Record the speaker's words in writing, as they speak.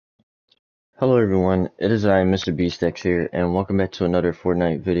Hello everyone, it is I, Mr. Dxrk here, and welcome back to another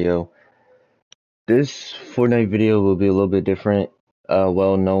Fortnite video. This Fortnite video will be a little bit different.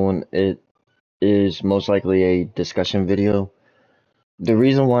 Well known, it is most likely a discussion video. The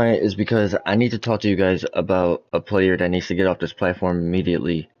reason why is because I need to talk to you guys about a player that needs to get off this platform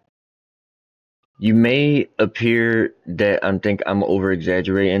immediately. You may appear that I'm over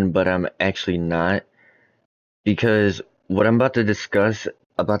exaggerating, but I'm actually not, because what I'm about to discuss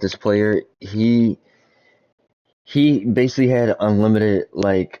about this player, he basically had unlimited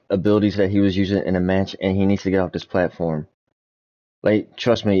abilities that he was using in a match, and he needs to get off this platform. Like,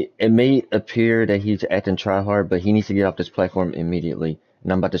 trust me, it may appear that he's acting tryhard, but he needs to get off this platform immediately.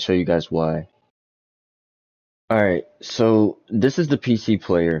 And I'm about to show you guys why. Alright, so this is the PC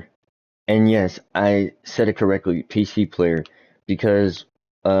player. And yes, I said it correctly, PC player. Because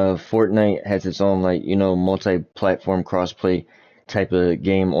Fortnite has its own, multi-platform crossplay type of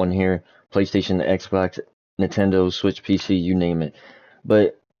game on here. PlayStation, Xbox, Nintendo, Switch, PC, you name it.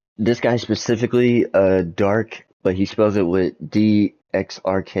 But this guy specifically, Dark, but he spells it with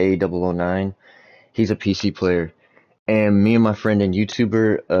Dxrk 009. He's a PC player. And me and my friend and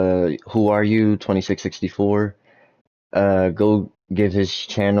YouTuber, Who Are You 2664, go give his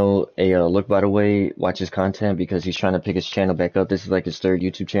channel a look, by the way. Watch his content because he's trying to pick his channel back up. This is like his third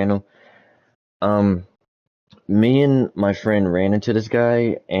YouTube channel. Me and my friend ran into this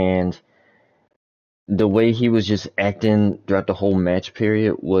guy, and the way he was just acting throughout the whole match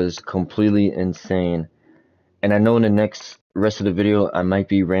period was completely insane. And I know in the next rest of the video I might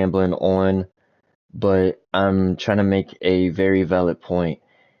be rambling on, but I'm trying to make a very valid point.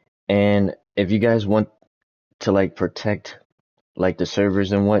 And if you guys want to protect the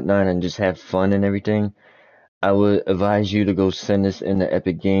servers and whatnot and just have fun and everything, I would advise you to go send this in the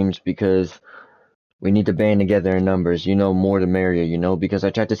Epic Games, because we need to band together in numbers, more the merrier, because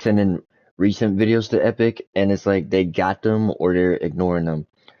I tried to send in recent videos to Epic, and it's like they got them or they're ignoring them.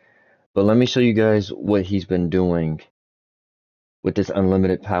 But let me show you guys what he's been doing with this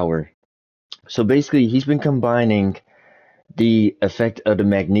unlimited power. So basically, he's been combining the effect of the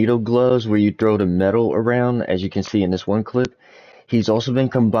magneto gloves, where you throw the metal around, as you can see in this one clip. He's also been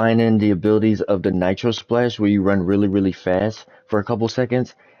combining the abilities of the nitro splash, where you run really, really fast for a couple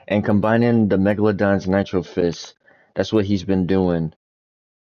seconds, and combining the Megalodon's nitro fist. That's what he's been doing.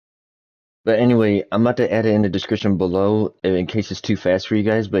 But anyway, I'm about to add it in the description below in case it's too fast for you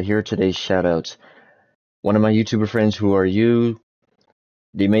guys, but here are today's shoutouts. One of my YouTuber friends, Who Are You,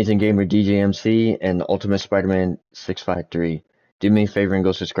 The Amazing Gamer DJMC, and Ultimate Spider-Man 653. Do me a favor and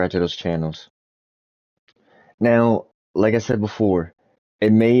go subscribe to those channels. Now, like I said before,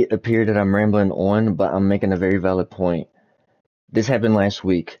 it may appear that I'm rambling on, but I'm making a very valid point. This happened last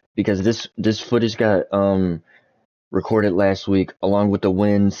week, because this footage got recorded last week, along with the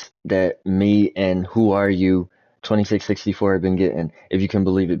wins that me and Who Are You 2664 have been getting, if you can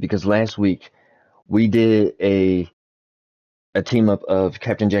believe it. Because last week we did a team up of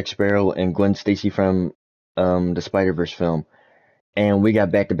Captain Jack Sparrow and Gwen Stacy from the Spider-Verse film, and we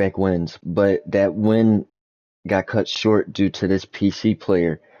got back-to-back wins. But that win got cut short due to this PC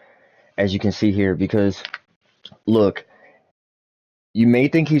player, as you can see here. Because look, you may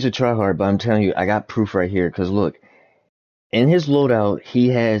think he's a tryhard, but I'm telling you, I got proof right here. Because look, in his loadout, he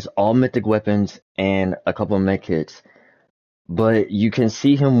has all mythic weapons and a couple of mech hits. But you can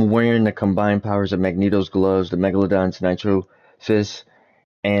see him wearing the combined powers of Magneto's gloves, the Megalodon's nitro fist,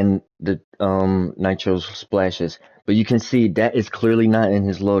 and the nitro splashes. But you can see that is clearly not in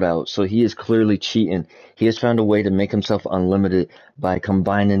his loadout, so he is clearly cheating. He has found a way to make himself unlimited by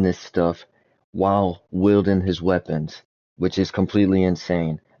combining this stuff while wielding his weapons, which is completely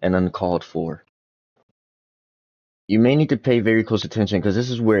insane and uncalled for. You may need to pay very close attention, because this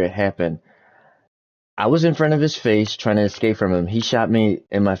is where it happened. I was in front of his face trying to escape from him. He shot me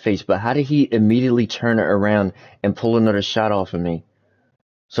in my face, but how did he immediately turn it around and pull another shot off of me?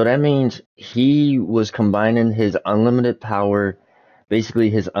 So that means he was combining his unlimited power, basically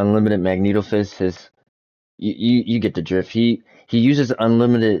his unlimited Magneto fist, you get the drift. He uses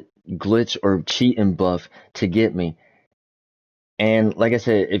unlimited glitch or cheat and buff to get me. And like I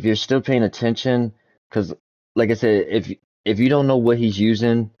said, if you're still paying attention, because like I said, if you don't know what he's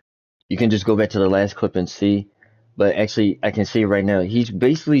using, you can just go back to the last clip and see. But actually, I can see right now, he's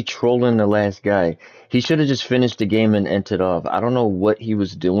basically trolling the last guy. He should have just finished the game and entered off. I don't know what he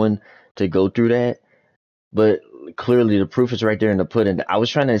was doing to go through that, but clearly the proof is right there in the pudding. I was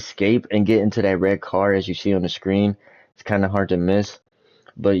trying to escape and get into that red car, as you see on the screen. It's kind of hard to miss.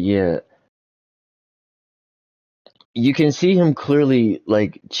 But yeah, you can see him clearly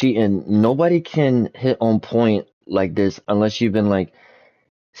cheating. Nobody can hit on point like this unless you've been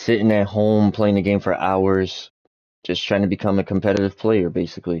sitting at home playing the game for hours, just trying to become a competitive player,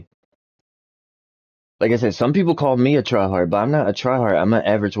 basically. Like I said, some people call me a tryhard, but I'm not a tryhard. I'm an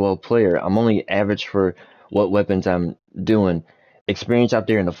average well player. I'm only average for what weapons I'm doing. Experience out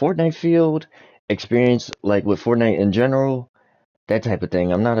there in the Fortnite field, experience like with Fortnite in general, that type of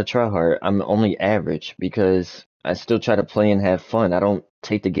thing. I'm not a tryhard. I'm only average because I still try to play and have fun. I don't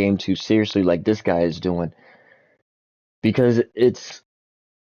take the game too seriously like this guy is doing because it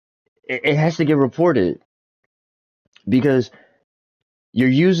has to get reported because you're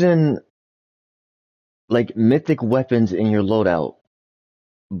using like mythic weapons in your loadout.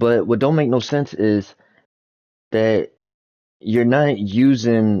 But what don't make no sense is that you're not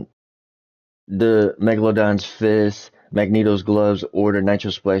using the Megalodon's fist, Magneto's gloves, or the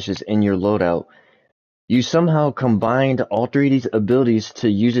Nitro splashes in your loadout. You somehow combined all three of these abilities to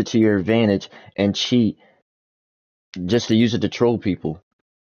use it to your advantage and cheat just to use it to troll people.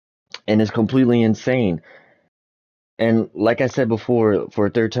 And it's completely insane. And like I said before, for a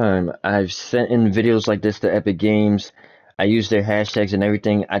third time, I've sent in videos like this to Epic Games. I use their hashtags and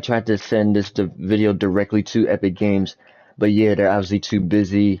everything. I tried to send this video directly to Epic Games, but yeah, they're obviously too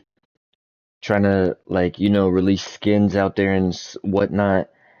busy trying to, like, you know, release skins out there and whatnot.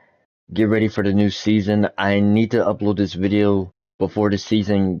 Get ready for the new season. I need to upload this video before the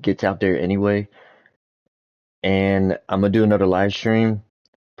season gets out there anyway. And I'm gonna do another live stream.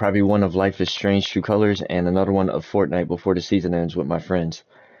 Probably one of Life is Strange True Colors and another one of Fortnite before the season ends with my friends.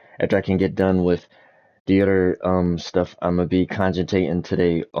 After I can get done with the other stuff I'm gonna be concentrating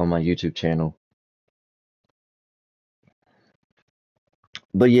today on my YouTube channel.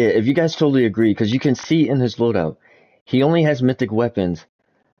 But yeah, if you guys totally agree, because you can see in his loadout, he only has mythic weapons.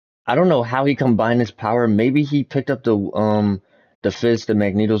 I don't know how he combined his power. Maybe he picked up the fist, the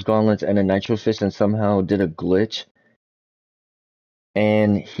Magneto's gauntlets, and the Nitro fist and somehow did a glitch.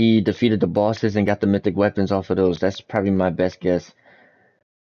 And he defeated the bosses and got the mythic weapons off of those. That's probably my best guess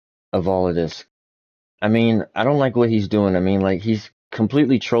of all of this. I mean, I don't like what he's doing. I mean, like, he's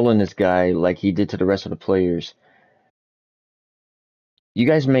completely trolling this guy like he did to the rest of the players. You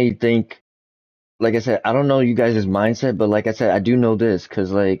guys may think, like I said, I don't know you guys' mindset, but like I said, I do know this,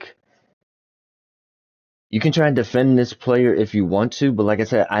 because, like, you can try and defend this player if you want to, but like I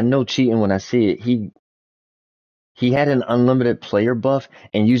said, I know cheating when I see it. He had an unlimited player buff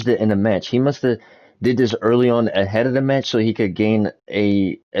and used it in a match. He must have did this early on ahead of the match so he could gain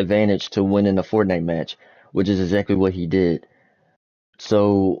a advantage to win in a Fortnite match, which is exactly what he did.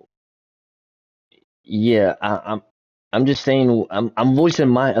 So yeah, I'm just saying I'm voicing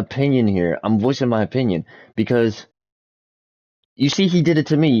my opinion here. I'm voicing my opinion because you see he did it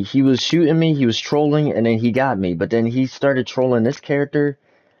to me. He was shooting me, he was trolling, and then he got me. But then he started trolling this character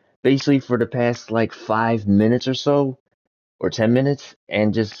basically for the past like 5 minutes or so, or 10 minutes,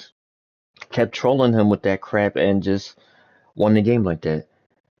 and just kept trolling him with that crap and just won the game like that.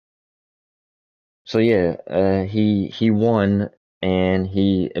 So yeah, he won and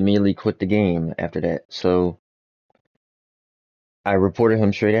he immediately quit the game after that. So I reported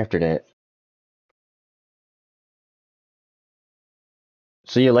him straight after that.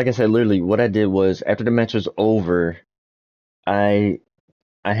 So yeah, like I said, literally what I did was after the match was over, I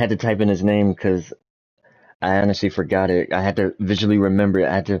I had to type in his name because I honestly forgot it. I had to visually remember it.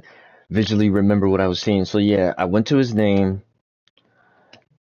 I had to visually remember what I was seeing. So yeah, I went to his name.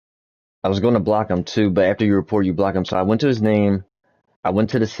 I was going to block him too, but after you report, you block him. So I went to his name. I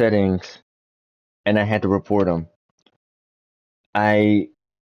went to the settings, and I had to report him. I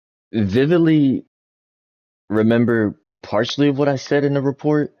vividly remember partially of what I said in the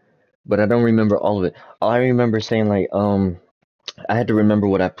report, but I don't remember all of it. All I remember saying, like, I had to remember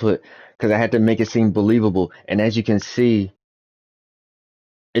what I put because I had to make it seem believable. And as you can see,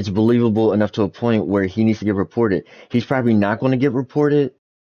 it's believable enough to a point where he needs to get reported. He's probably not going to get reported,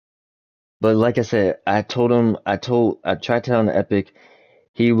 but like I said, I tried telling Epic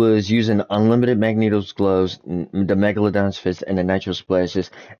he was using unlimited Magneto's gloves, the Megalodon's fist, and the Nitro splashes,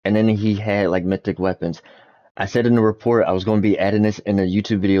 and then he had like mythic weapons. I said in the report I was going to be adding this in a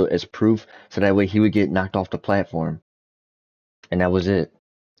YouTube video as proof, so that way he would get knocked off the platform. And that was it.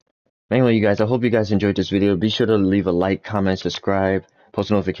 Anyway, you guys, I hope you guys enjoyed this video. Be sure to leave a like, comment, subscribe,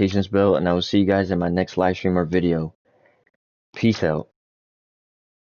 post notifications bell, and I will see you guys in my next live stream or video. Peace out.